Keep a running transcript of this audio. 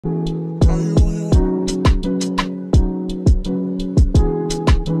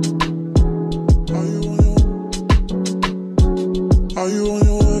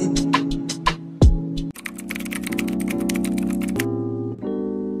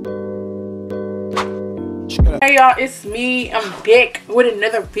Hey y'all, it's me. I'm back with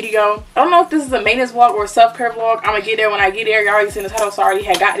another video. I don't know if this is a maintenance vlog or a self-care vlog. I'm gonna get there when I get there. Y'all already seen the title, so I already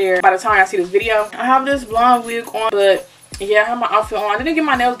had got there by the time I see this video. I have this blonde wig on, but yeah, I have my outfit on. I didn't get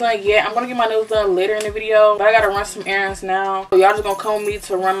my nails done yet. I'm gonna get my nails done later in the video, but I gotta run some errands now. So y'all just gonna come with me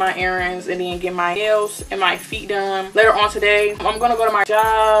to run my errands and then get my nails and my feet done later on today. I'm gonna go to my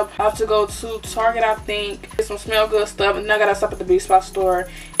job. I have to go to Target, I think, get some smell good stuff, and then I gotta stop at the beauty spot store.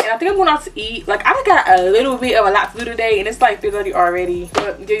 And I think I'm going out to eat. Like, I got a little bit of a lot to do today, and it's like 3:30 already.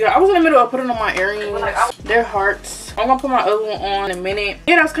 But yeah, I was in the middle of putting on my earrings. They're hearts. I'm gonna put my other one on in a minute.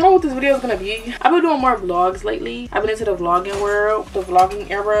 Yeah, that's kind of what this video is gonna be. I've been doing more vlogs lately. I've been into the vlogging world, the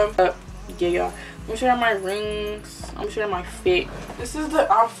vlogging era. But yeah, y'all, I'm gonna show you my rings. I'm gonna show you my fit. This is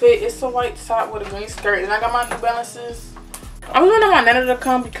the outfit. It's a white top with a green skirt, and I got my New Balances. I was waiting on my nana to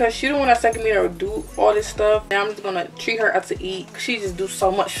come because she the one that's taking me to do all this stuff. And I'm just gonna treat her out to eat. She just do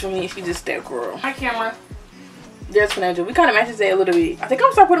so much for me. She just that girl. My camera. There's Financial. We kind of matches that a little bit. I think I'm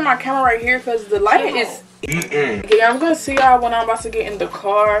gonna start putting my camera right here because the lighting is. Yeah, I'm gonna see y'all when I'm about to get in the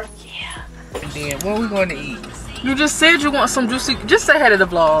car. Yeah. And then what we going to eat? You just said you want some juicy. Just say hey to the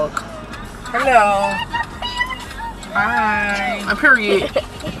vlog. Hello. Hi. A period.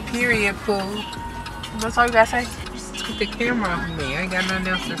 Period, poo. That's all you gotta say. Get the camera off of me. I ain't got nothing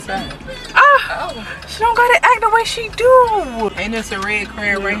else to say. Ah, she don't gotta act the way she do. Ain't this a red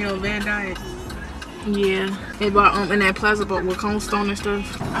crab right here on Van Dyke? Yeah, it bought in that plaza book with cone stone and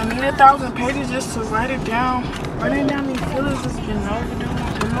stuff. I need 1,000 pages just to write it down. Writing down these feelings has been overdue.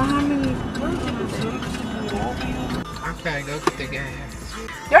 You know how many words it takes to do over. Okay, go get the gas.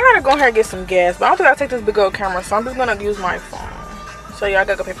 Y'all gotta go ahead and get some gas, but I don't think I take this big old camera, so I'm just gonna use my phone. So y'all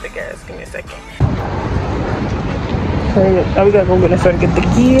gotta go pay for the gas. Give me a second. Oh, we gotta go get inside to get the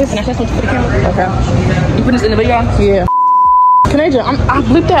keys. Can I say something for the camera? Okay. You put this in the video? Yeah. Can I just, I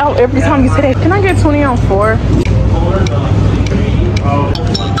blip that out every time you say that. Can I get 20 on 4?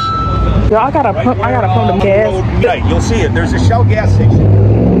 Yo, I gotta pump the gas. Yeah, you'll see it. There's a Shell gas station.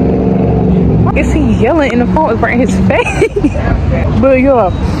 Is he yelling in the phone? It's right in his face. But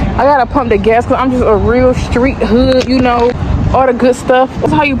yo, I gotta pump the gas because I'm just a real street hood, you know, all the good stuff.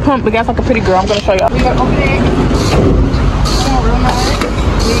 That's how you pump the gas like a pretty girl. I'm gonna show y'all. We gotta open it.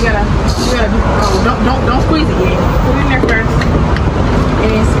 You gotta do, don't squeeze it yet. Put it in there first,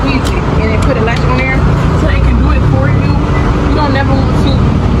 and then squeeze it, and then put a latch on there so it can do it for you. You don't never want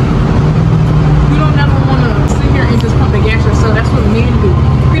to sit here and just pump the gas yourself. That's what men do.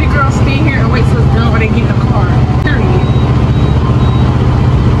 Pretty girls stay here and wait till it's done, or they get in the car. Period.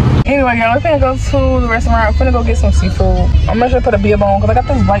 Anyway, y'all, we're finna go to the restaurant. We're finna go get some seafood. I'm gonna put a bib on because I got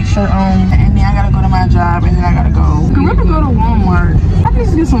this white shirt on, and then I gotta go to my job, and then I gotta go. I'm gonna go to Walmart. I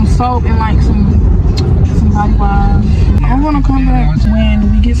just get some soap and like some body wash. I'm gonna come back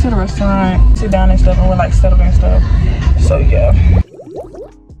when we get to the restaurant, sit down and stuff, and we're like settled and stuff. So yeah.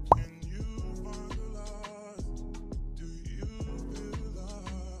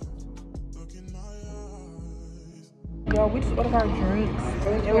 Yo, we just ordered our drinks.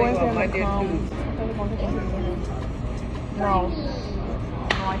 Everyone's gonna come. No,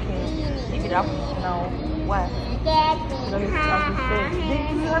 I can't. Take it out. No. Why? You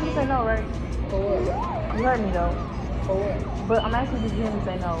heard me say no, right? For what? You heard me though. For what? But I'm actually just hearing me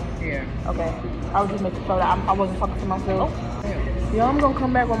say no. Yeah. Okay. I was just making sure that I wasn't talking to myself. Yeah. Yo, I'm gonna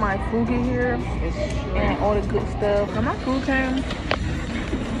come back when my food get here and all the good stuff. When my food came,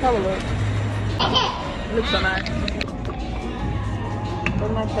 have a look. It looks so nice.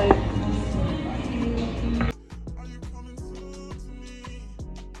 Where's my plate?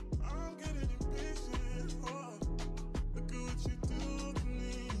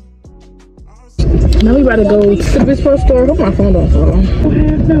 Now we about to go to the Bispo store. Hope my phone don't fall.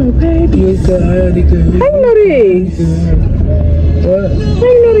 No, baby. You good? How you know this? What? How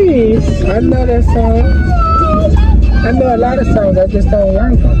you know this? I know that song. I know a lot of songs. I just don't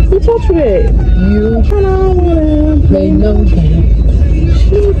learn them. Who taught you that? You. I don't wanna They know that.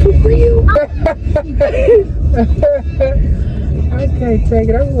 shoot for real. I can't take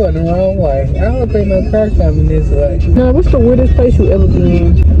it. I'm going the wrong way. I don't think no car coming this way. Now, what's the weirdest place you ever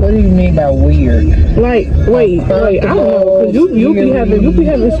been? What do you mean by weird? Like, wait, I don't know, cause you be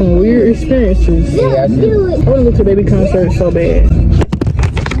having some weird experiences. Yeah, I do. I wanna go to a baby concert so bad.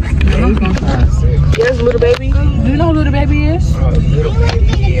 Baby concert. Yes, Little Baby. Do you know who Little Baby is? Oh, Little Baby.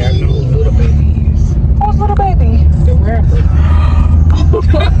 Yeah, I know who Little Baby is. Who's Little Baby? The rapper.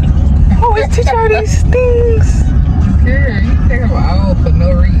 Oh, it's teach her these things. Girl, you think I'm old for no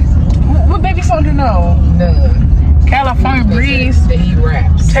reason. What baby song do you know? None. California Breeze. He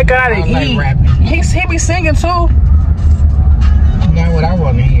raps. Take out and I eat. like rapping. He be singing too. Not what I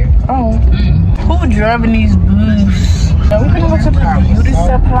want to hear. Oh. Who driving these booths. So we're gonna go to the beauty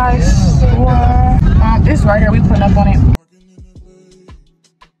supply store. It's right here. We putting up on it.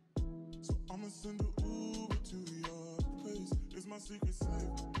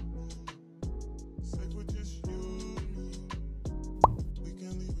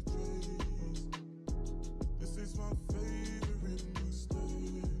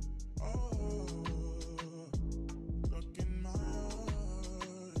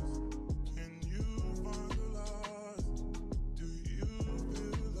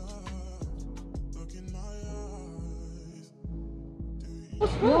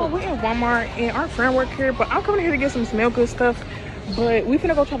 Well, we're in Walmart and our friend work here, but I'm coming here to get some smell good stuff. But we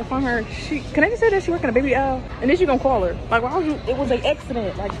finna go try to find her. Can I just say that she working a baby aisle? And then she gonna call her. Like, why would you? It was an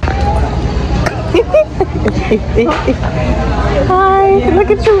accident. Like, hi, look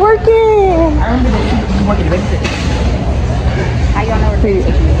at you working. I remember that you working the babysitter. How y'all know her baby?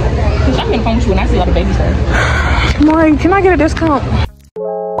 Cause I'm gonna phone with you when I see all the babysitter. Mari, can I get a discount?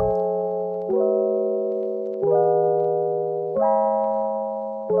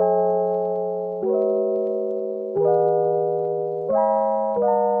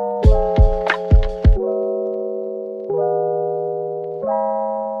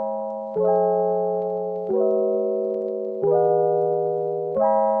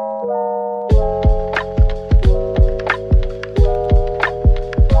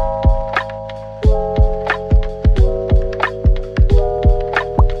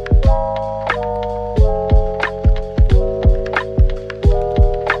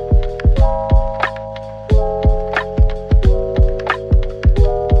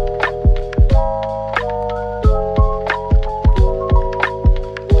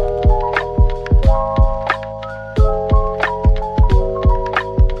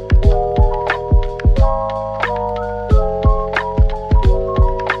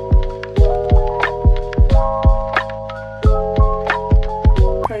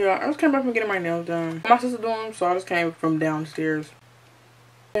 I just came back from getting my nails done. My sister doing them, so I just came from downstairs.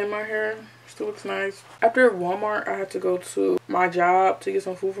 And my hair still looks nice. After Walmart, I had to go to my job to get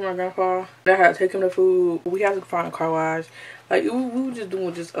some food for my grandpa. I had to take him the food. We had to find a car wash. Like, we were just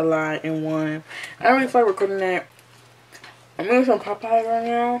doing just a lot in one. I don't really feel like recording that. I'm eating some Popeyes right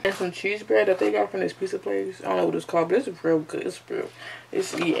now and some cheese bread that they got from this pizza place. I don't know what it's called, but it's real good. It's real.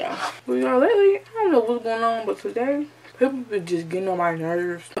 Yeah. But y'all, lately, I don't know what's going on, but today, people be just getting on my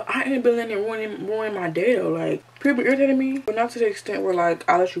nerves. But I ain't been letting it ruin my day though. Like, people irritating me, but not to the extent where like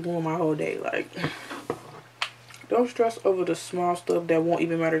I let you ruin my whole day. Like, don't stress over the small stuff that won't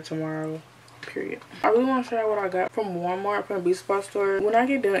even matter tomorrow. Period. I really want to show you what I got from Walmart, from the beauty supply store. When I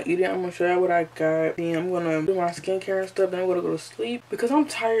get done eating, I'm gonna show you what I got. Then I'm gonna do my skincare and stuff. Then I'm gonna go to sleep because I'm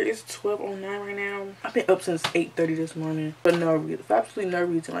tired. It's 12:09 right now. I've been up since 8:30 this morning for no reason. For absolutely no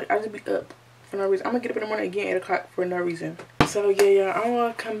reason. Like, I just be up for no reason. I'm gonna get up in the morning again 8 o'clock for no reason. So yeah, y'all, I'm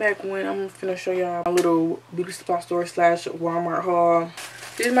gonna come back when I'm finna show y'all my little beauty supply store / Walmart haul.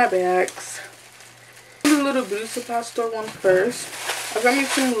 These are my bags. Do the little beauty supply store one first. I got me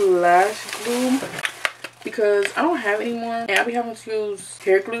some lash glue because I don't have any more, and I'll be having to use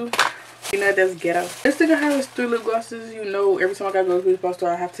hair glue. You know, that's ghetto. This thing I have is 3 lip glosses. You know, every time I gotta go to the beauty supply store,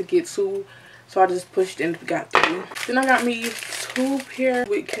 I have to get 2. So I just pushed and got 3. Then I got me 2 pair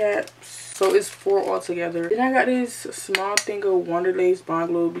with caps. So it's 4 altogether. Then I got this small thing of Wonder Lace Bond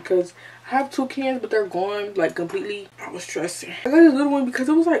Glue because I have 2 cans, but they're gone like completely. I was stressing. I got this little one because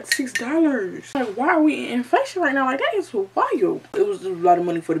it was like $6. Like, why are we in inflation right now? Like, that is wild. It was a lot of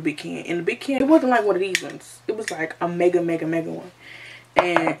money for the big can. And the big can, it wasn't like one of these ones. It was like a mega one.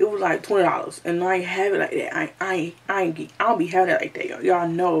 And it was like $20. And I ain't have it like that. I don't be having it like that, y'all. Y'all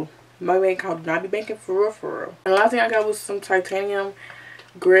know my bank account do not be banking for real. And the last thing I got was some titanium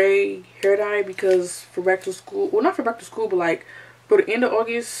gray hair dye because for back to school, well, not for back to school, but like for the end of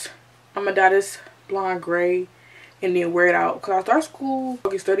August, I'm gonna dye this blonde gray and then wear it out because I start school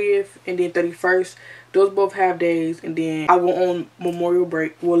August 30th and then 31st. Those both have days, and then I go on Memorial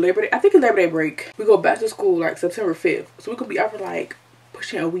break. Well, Labor Day, I think it's Labor Day break. We go back to school like September 5th, so we could be out for like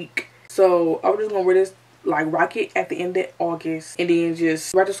pushing a week. So I was just gonna wear this like rocket at the end of August, and then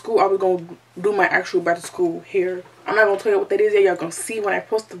just back to school I was gonna do my actual back to school hair. I'm not gonna tell you what that is yet. Y'all gonna see when I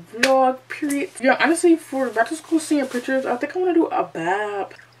post the vlog, period. Yeah, honestly, for back to school seeing pictures, I think I want to do a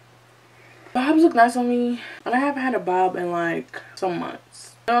bob. Bobs look nice on me, and I haven't had a bob in like some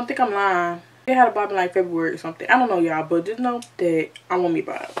months. I don't think I'm lying. I had a bob in like February or something. I don't know, y'all, but just know that I want me a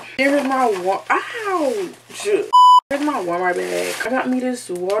bob. Here's my Here's my Walmart bag. I got me this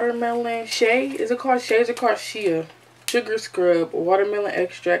watermelon shea. Is it called shea? Is it called shea? Sugar scrub, watermelon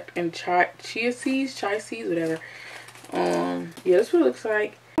extract, and chia seeds, whatever. Yeah, this is what it looks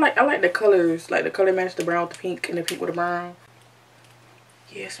like. I like the colors, like the color match the brown with the pink and the pink with the brown.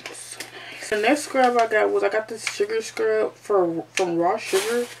 Yes, it smells so nice. The next scrub I got this sugar scrub from Raw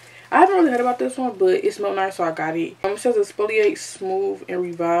Sugar. I haven't really heard about this one, but it smelled nice, so I got it. It says exfoliate, smooth, and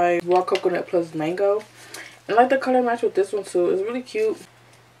revive raw coconut plus mango. I like the color match with this one too. It's really cute.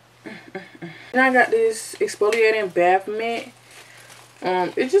 And I got this exfoliating bath mitt.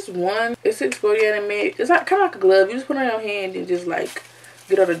 It's just one. It's exfoliating mitt. It's like kind of like a glove. You just put it on your hand and just like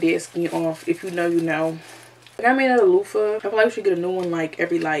get all the dead skin off. If you know, you know. I got me another loofah. I feel like we should get a new one like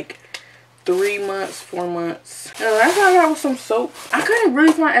every like 3 months, 4 months. And the last one I got was some soap. I couldn't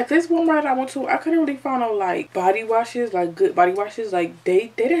really find at this Walmart I went to. I couldn't really find no like body washes, like good body washes. Like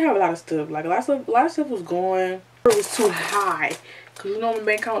they didn't have a lot of stuff. Like a lot of stuff was going. It was too high. Cause you know my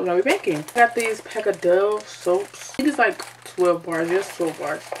bank account was gonna be banking. I got these pack of Dove soaps. I think it's like 12 bars. Just 12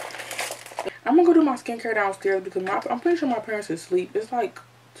 bars. I'm gonna go do my skincare downstairs because I'm pretty sure my parents are asleep. It's like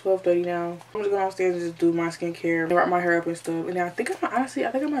 12:30 now. I'm just going downstairs and just do my skincare and wrap my hair up and stuff. And then I think I'm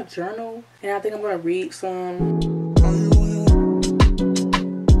gonna journal and I think I'm gonna read some.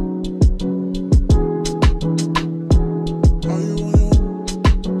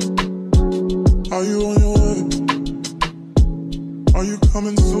 Are you on your way? Are you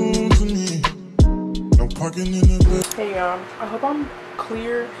coming soon to me? No parking in the bed. Hey y'all, I hope I'm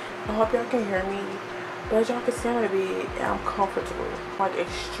clear. I hope y'all can hear me. But as y'all can see, I'm in the bed and I'm comfortable. Like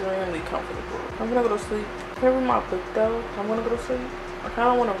extremely comfortable. I'm gonna go to sleep. I'm gonna read my book though. I'm gonna go to sleep. I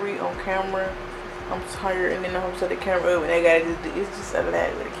kinda wanna read on camera. I'm tired and then I'm set the camera up and I gotta just do it's just a lot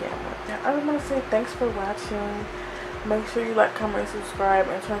with the camera. Yeah, I just wanna say thanks for watching. Make sure you like, comment, and subscribe,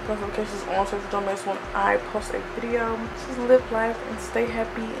 and turn post notifications on so you don't miss when I post a video. Just live life and stay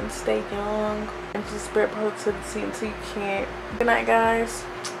happy and stay young and just spread positivity until you can't. Good night, guys.